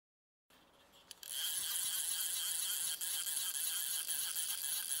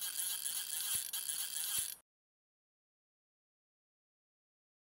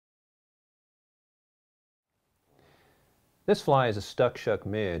This fly is a Shuck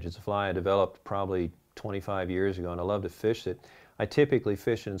Midge. It's a fly I developed probably 25 years ago, and I love to fish it. I typically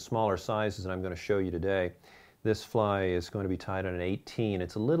fish it in smaller sizes, and I'm going to show you today. This fly is going to be tied on an 18.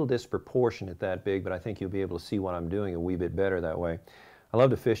 It's a little disproportionate that big, but I think you'll be able to see what I'm doing a wee bit better that way. I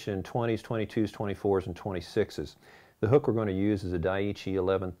love to fish it in 20s, 22s, 24s, and 26s. The hook we're going to use is a Daiichi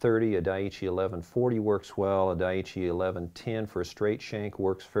 1130, a Daiichi 1140 works well, a Daiichi 1110 for a straight shank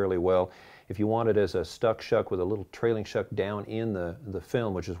works fairly well. If you want it as a stuck shuck with a little trailing shuck down in the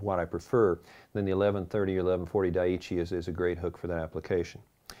film, which is what I prefer, then the 1130 or 1140 Daiichi is a great hook for that application.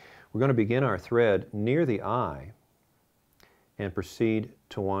 We're going to begin our thread near the eye and proceed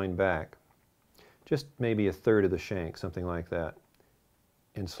to wind back. Just maybe a third of the shank, something like that,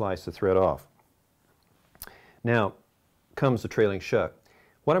 and slice the thread off. Now comes the trailing shuck.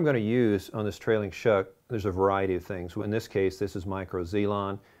 What I'm going to use on this trailing shuck, there's a variety of things. In this case, this is micro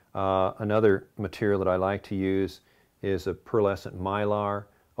Luallen. Another material that I like to use is a pearlescent mylar,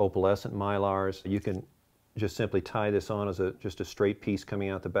 opalescent mylars. You can just simply tie this on as just a straight piece coming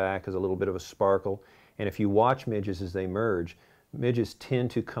out the back as a little bit of a sparkle. And if you watch midges as they merge, midges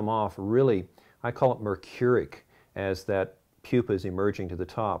tend to come off really, I call it mercuric, as that pupa is emerging to the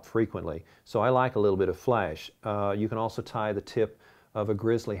top frequently. So I like a little bit of flash. You can also tie the tip of a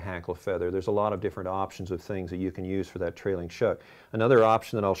grizzly hackle feather. There's a lot of different options of things that you can use for that trailing shuck. Another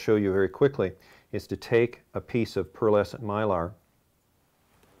option that I'll show you very quickly is to take a piece of pearlescent mylar,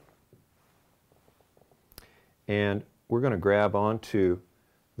 and we're going to grab onto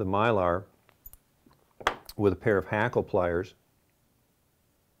the mylar with a pair of hackle pliers,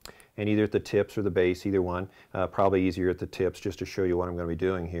 and either at the tips or the base, either one. Probably easier at the tips, just to show you what I'm going to be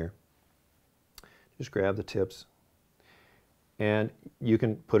doing here. Just grab the tips, and you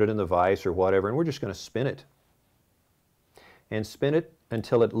can put it in the vise or whatever, and we're just going to spin it. And spin it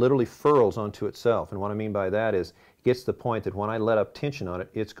until it literally furls onto itself. And what I mean by that is it gets to the point that when I let up tension on it,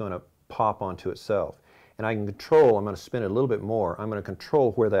 it's going to pop onto itself. And I can control, I'm going to spin it a little bit more, I'm going to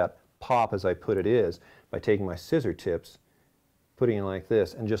control where that pop, as I put it, is by taking my scissor tips, putting it like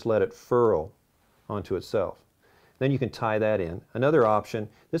this, and just let it furl onto itself. Then you can tie that in. Another option,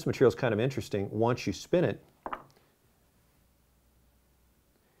 this material is kind of interesting. Once you spin it,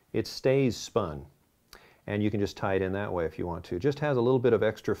 it stays spun, and you can just tie it in that way if you want to. It just has a little bit of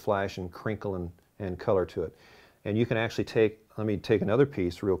extra flash and crinkle and color to it. And you can actually take, let me take another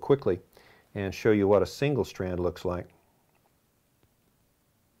piece real quickly and show you what a single strand looks like.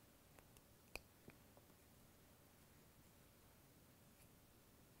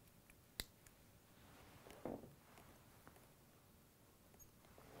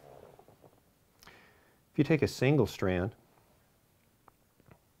 If you take a single strand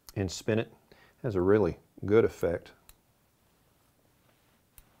and spin it, it has a really good effect.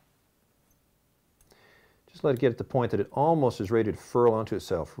 Just let it get at the point that it almost is ready to furl onto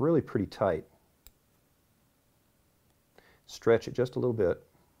itself, really pretty tight. Stretch it just a little bit.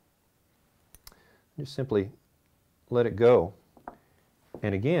 Just simply let it go.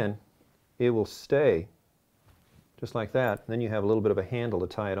 And again, it will stay just like that. And then you have a little bit of a handle to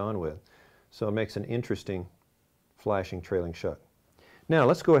tie it on with. So it makes an interesting flashing trailing shuck. Now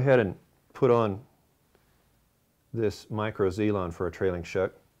let's go ahead and put on this micro Luallen for a trailing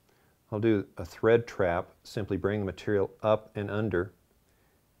shuck. I'll do a thread trap, simply bring the material up and under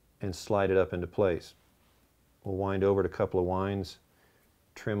and slide it up into place. We'll wind over it a couple of winds,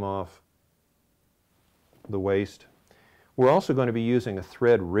 trim off the waist. We're also going to be using a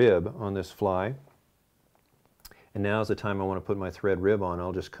thread rib on this fly. And now's the time I want to put my thread rib on.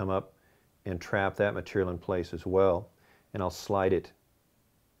 I'll just come up and trap that material in place as well, and I'll slide it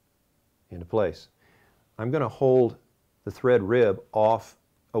into place. I'm going to hold the thread rib off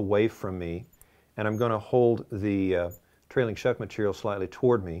away from me, and I'm going to hold the trailing shuck material slightly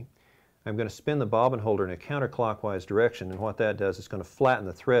toward me. I'm going to spin the bobbin holder in a counterclockwise direction, and what that does is going to flatten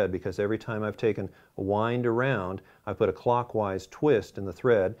the thread, because every time I've taken a wind around, I put a clockwise twist in the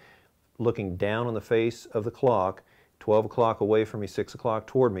thread, looking down on the face of the clock, 12 o'clock away from me, 6 o'clock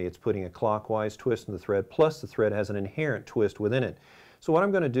toward me. It's putting a clockwise twist in the thread, plus the thread has an inherent twist within it. So what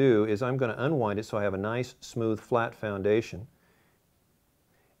I'm going to do is I'm going to unwind it so I have a nice, smooth, flat foundation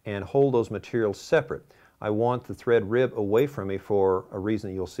and hold those materials separate. I want the thread rib away from me for a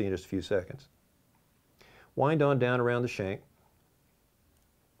reason that you'll see in just a few seconds. Wind on down around the shank.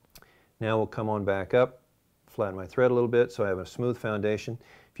 Now we'll come on back up, flatten my thread a little bit so I have a smooth foundation.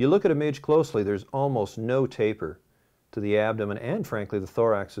 If you look at a midge closely, there's almost no taper to the abdomen and frankly the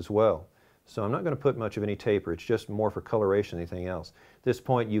thorax as well. So I'm not going to put much of any taper. It's just more for coloration than anything else. At this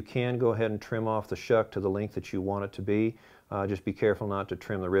point you can go ahead and trim off the shuck to the length that you want it to be. Just be careful not to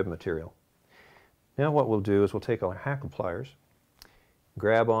trim the rib material. Now what we'll do is we'll take our hackle pliers,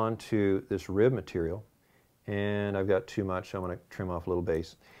 grab onto this rib material, and I've got too much, so I'm going to trim off a little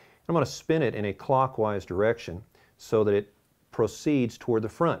base. I'm going to spin it in a clockwise direction so that it proceeds toward the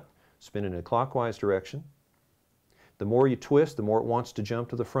front. Spin it in a clockwise direction. The more you twist, the more it wants to jump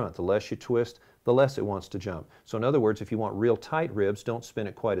to the front. The less you twist, the less it wants to jump. So in other words, if you want real tight ribs, don't spin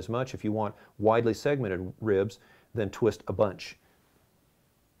it quite as much. If you want widely segmented ribs, then twist a bunch.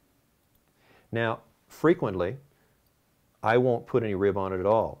 Now, frequently, I won't put any rib on it at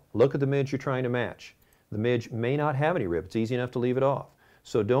all. Look at the midge you're trying to match. The midge may not have any rib. It's easy enough to leave it off.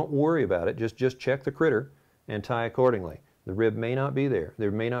 So don't worry about it. Just check the critter and tie accordingly. The rib may not be there. There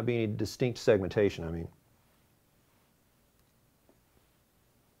may not be any distinct segmentation, I mean.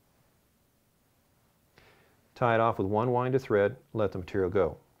 Tie it off with one wind of thread, let the material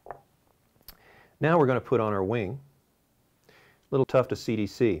go. Now we're going to put on our wing. A little tough to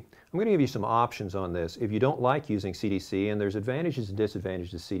CDC. I'm going to give you some options on this if you don't like using CDC, and there's advantages and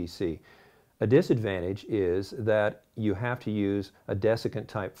disadvantages to CDC. A disadvantage is that you have to use a desiccant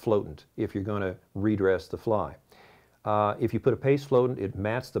type floatant if you're going to redress the fly. If you put a paste floatant, it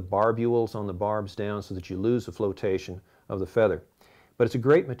mats the barbules on the barbs down so that you lose the flotation of the feather. But it's a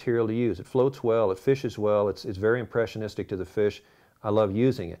great material to use. It floats well, it fishes well, it's very impressionistic to the fish. I love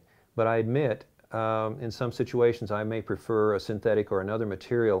using it. But I admit, in some situations I may prefer a synthetic or another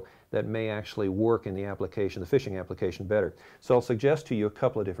material that may actually work in the application, the fishing application, better. So I'll suggest to you a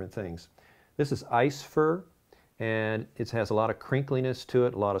couple of different things. This is ice fur, and it has a lot of crinkliness to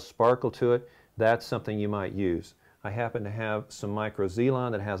it, a lot of sparkle to it. That's something you might use. I happen to have some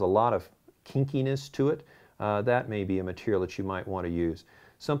microzelon that has a lot of kinkiness to it. That may be a material that you might want to use.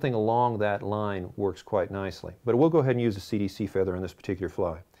 Something along that line works quite nicely. But we'll go ahead and use a CDC feather on this particular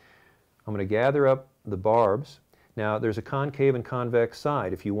fly. I'm going to gather up the barbs. Now there's a concave and convex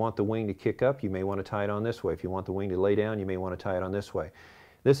side. If you want the wing to kick up, you may want to tie it on this way. If you want the wing to lay down, you may want to tie it on this way.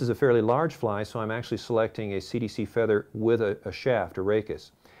 This is a fairly large fly, so I'm actually selecting a CDC feather with a shaft, a rachis.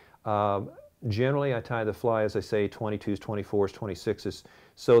 Generally, I tie the fly, as I say, 22s, 24s, 26s,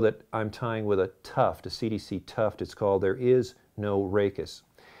 so that I'm tying with a tuft, a CDC tuft it's called. There is no rachis,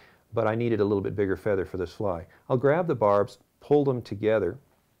 but I needed a little bit bigger feather for this fly. I'll grab the barbs, pull them together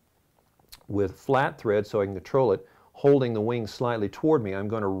with flat thread so I can control it, holding the wing slightly toward me. I'm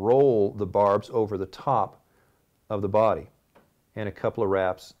going to roll the barbs over the top of the body and a couple of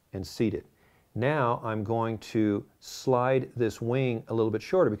wraps and seat it. Now I'm going to slide this wing a little bit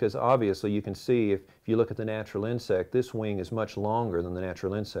shorter because obviously you can see if you look at the natural insect, this wing is much longer than the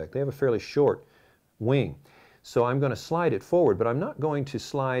natural insect. They have a fairly short wing. So I'm going to slide it forward, but I'm not going to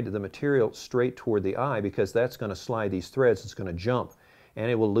slide the material straight toward the eye because that's going to slide these threads. It's going to jump and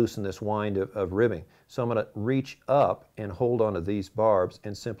it will loosen this wind of ribbing. So I'm going to reach up and hold onto these barbs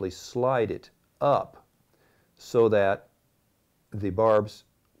and simply slide it up so that the barbs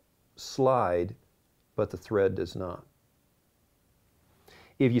slide, but the thread does not.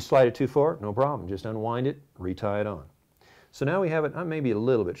 If you slide it too far, no problem. Just unwind it, retie it on. So now we have it, maybe a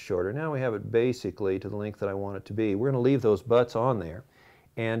little bit shorter. Now we have it basically to the length that I want it to be. We're going to leave those butts on there.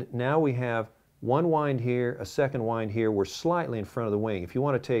 And now we have one wind here, a second wind here. We're slightly in front of the wing. If you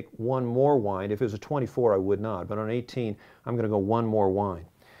want to take one more wind, if it was a 24, I would not. But on 18, I'm going to go one more wind.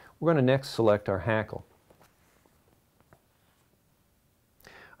 We're going to next select our hackle.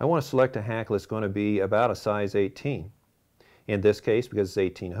 I want to select a hackle that's going to be about a size 18. In this case, because it's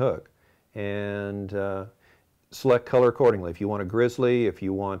 18 hook. And select color accordingly. If you want a grizzly, if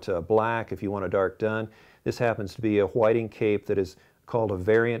you want a black, if you want a dark dun. This happens to be a whiting cape that is called a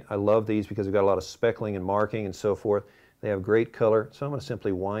variant. I love these because they've got a lot of speckling and marking and so forth. They have great color. So I'm going to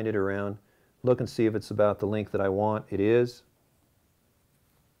simply wind it around, look and see if it's about the length that I want. It is.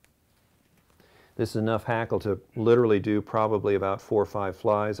 This is enough hackle to literally do probably about 4 or 5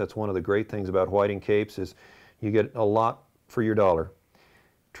 flies. That's one of the great things about whiting capes is you get a lot for your dollar.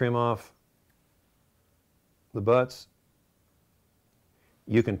 Trim off the butts.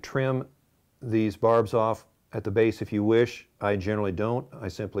 You can trim these barbs off at the base if you wish. I generally don't. I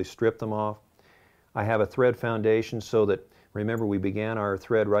simply strip them off. I have a thread foundation so that, remember we began our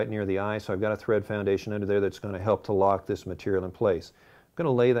thread right near the eye, so I've got a thread foundation under there that's going to help to lock this material in place. I'm going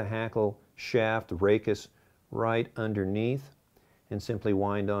to lay the hackle shaft, the rachis, right underneath and simply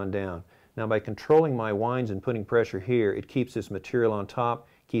wind on down. Now by controlling my winds and putting pressure here, it keeps this material on top,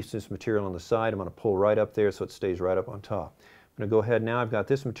 keeps this material on the side. I'm going to pull right up there so it stays right up on top. I'm going to go ahead now. I've got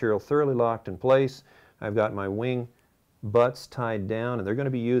this material thoroughly locked in place. I've got my wing butts tied down, and they're going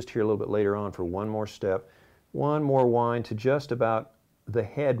to be used here a little bit later on for one more step. One more wind to just about the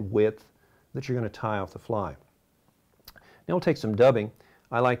head width that you're going to tie off the fly. Now we'll take some dubbing.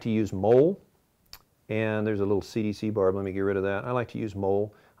 I like to use mole And there's a little CDC barb. Let me get rid of that. I like to use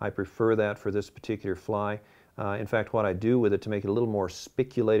mole. I prefer that for this particular fly. In fact, what I do with it to make it a little more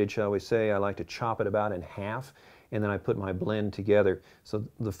spiculated, shall we say, I like to chop it about in half, and then I put my blend together so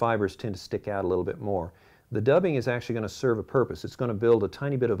the fibers tend to stick out a little bit more. The dubbing is actually going to serve a purpose. It's going to build a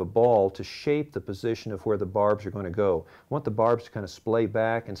tiny bit of a ball to shape the position of where the barbs are going to go. I want the barbs to kind of splay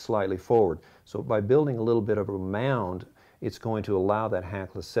back and slightly forward. So by building a little bit of a mound, it's going to allow that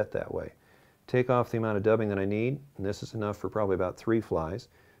hackle to set that way. Take off the amount of dubbing that I need, and this is enough for probably about 3 flies.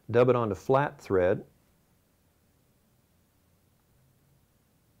 Dub it onto flat thread.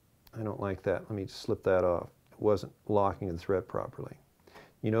 I don't like that. Let me just slip that off. It wasn't locking the thread properly.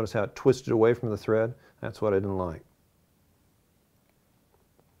 You notice how it twisted away from the thread? That's what I didn't like.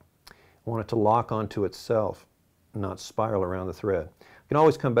 I want it to lock onto itself, not spiral around the thread. You can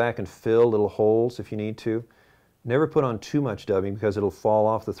always come back and fill little holes if you need to. Never put on too much dubbing because it'll fall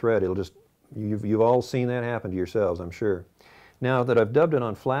off the thread. It'll just, you've all seen that happen to yourselves, I'm sure. Now that I've dubbed it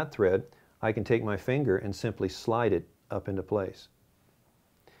on flat thread, I can take my finger and simply slide it up into place.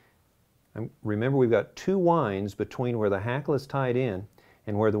 Remember, we've got 2 winds between where the hackle is tied in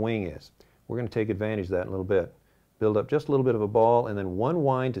and where the wing is. We're going to take advantage of that in a little bit. Build up just a little bit of a ball and then 1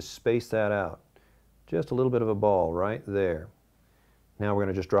 wind to space that out. Just a little bit of a ball right there. Now we're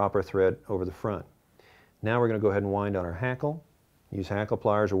going to just drop our thread over the front. Now we're going to go ahead and wind on our hackle. Use hackle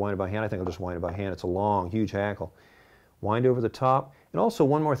pliers or wind it by hand. I think I'll just wind it by hand. It's a long, huge hackle. Wind over the top. And also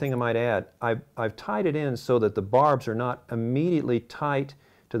one more thing I might add. I've tied it in so that the barbs are not immediately tight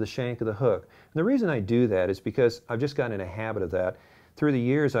to the shank of the hook. And the reason I do that is because I've just gotten in a habit of that. Through the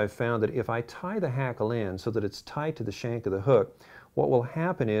years I've found that if I tie the hackle in so that it's tight to the shank of the hook, what will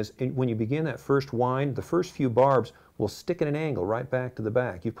happen is when you begin that first wind, the first few barbs will stick at an angle right back to the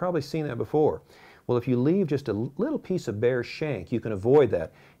back. You've probably seen that before. Well, if you leave just a little piece of bare shank, you can avoid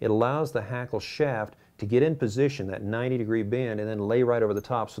that. It allows the hackle shaft to get in position, that 90-degree bend, and then lay right over the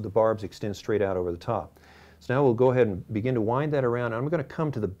top so the barbs extend straight out over the top. So now we'll go ahead and begin to wind that around. I'm going to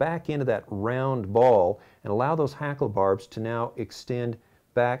come to the back end of that round ball and allow those hackle barbs to now extend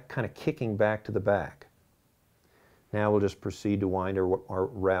back, kind of kicking back to the back. Now we'll just proceed to wind our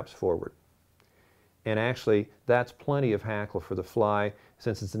wraps forward. And actually, that's plenty of hackle for the fly.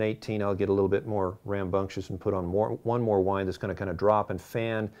 Since it's an 18, I'll get a little bit more rambunctious and put on one more wind that's going to kind of drop and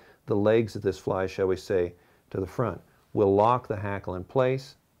fan the legs of this fly, shall we say, to the front. We'll lock the hackle in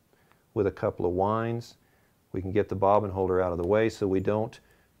place with a couple of winds. We can get the bobbin holder out of the way so we don't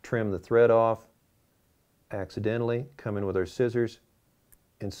trim the thread off accidentally, come in with our scissors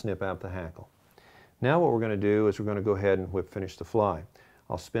and snip out the hackle. Now what we're going to do is we're going to go ahead and whip finish the fly.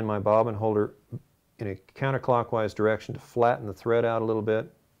 I'll spin my bobbin holder in a counterclockwise direction to flatten the thread out a little bit.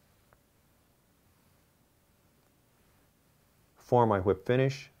 Form my whip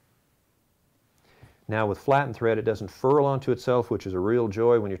finish. Now with flattened thread, it doesn't furl onto itself, which is a real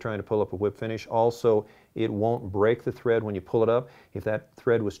joy when you're trying to pull up a whip finish. Also, it won't break the thread when you pull it up. If that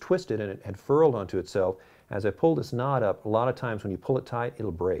thread was twisted and it had furled onto itself, as I pull this knot up, a lot of times when you pull it tight,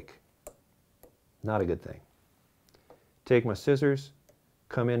 it'll break. Not a good thing. Take my scissors,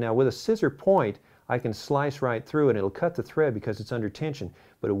 come in. Now with a scissor point, I can slice right through it. It'll cut the thread because it's under tension,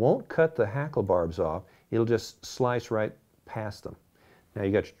 but it won't cut the hackle barbs off. It'll just slice right past them. Now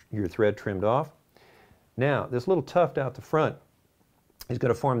you got your thread trimmed off. Now, this little tuft out the front is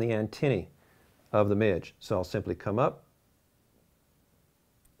going to form the antennae of the midge. So I'll simply come up,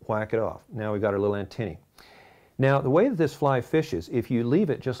 whack it off. Now we've got our little antennae. Now, the way that this fly fishes, if you leave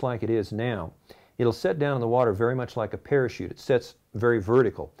it just like it is now, it'll set down in the water very much like a parachute. It sets very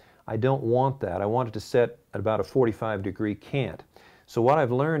vertical. I don't want that. I want it to set at about a 45-degree cant. So what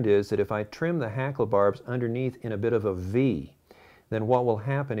I've learned is that if I trim the hackle barbs underneath in a bit of a V, then what will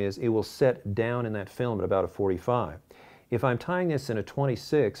happen is it will set down in that film at about a 45. If I'm tying this in a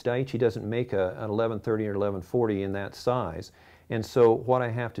 26, Daiichi doesn't make an 1130 or 1140 in that size. And so what I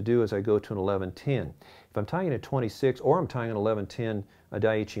have to do is I go to an 1110. If I'm tying in a 26 or I'm tying an 1110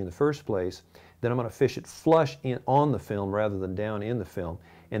 Daiichi in the first place, then I'm going to fish it flush on the film rather than down in the film.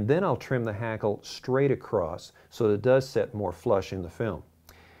 And then I'll trim the hackle straight across so that it does set more flush in the film.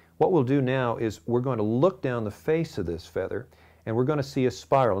 What we'll do now is we're going to look down the face of this feather and we're going to see a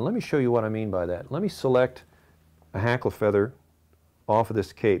spiral. And let me show you what I mean by that. Let me select a hackle feather off of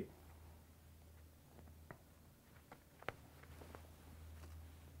this cape.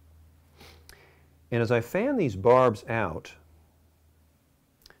 And as I fan these barbs out,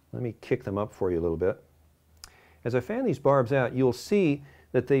 let me kick them up for you a little bit. As I fan these barbs out, you'll see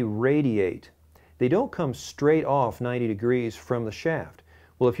that they radiate. They don't come straight off 90 degrees from the shaft.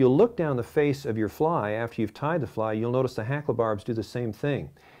 Well, if you look down the face of your fly after you've tied the fly, you'll notice the hackle barbs do the same thing.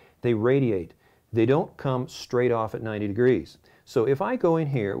 They radiate. they don't come straight off at 90 degrees. So if I go in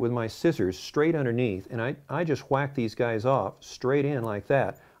here with my scissors straight underneath and I just whack these guys off straight in like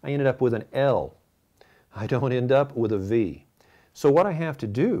that, I ended up with an L. I don't end up with a V. So what I have to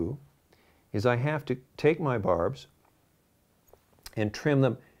do is I have to take my barbs and trim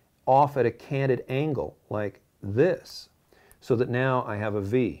them off at a canted angle like this, so that now I have a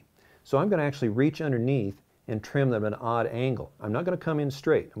V. So I'm going to actually reach underneath and trim them at an odd angle. I'm not going to come in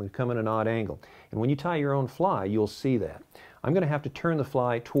straight. I'm going to come in an odd angle. And when you tie your own fly, you'll see that. I'm going to have to turn the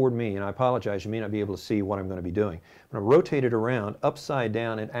fly toward me, and I apologize, you may not be able to see what I'm going to be doing. I'm going to rotate it around upside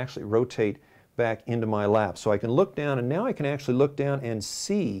down and actually rotate back into my lap. So I can look down, and now I can actually look down and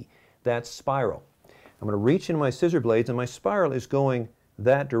see that spiral. I'm going to reach into my scissor blades, and my spiral is going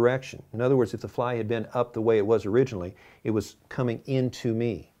that direction. In other words, if the fly had been up the way it was originally, it was coming into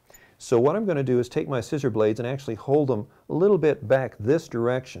me. So what I'm going to do is take my scissor blades and actually hold them a little bit back this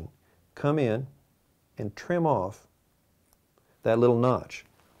direction, come in and trim off that little notch.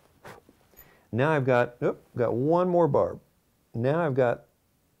 Now I've got one more barb. Now I've got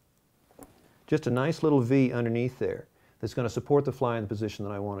just a nice little V underneath there that's going to support the fly in the position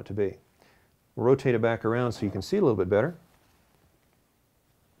that I want it to be. We'll rotate it back around so you can see a little bit better.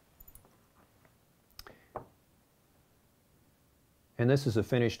 And this is a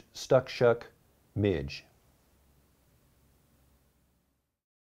finished Shuck Midge.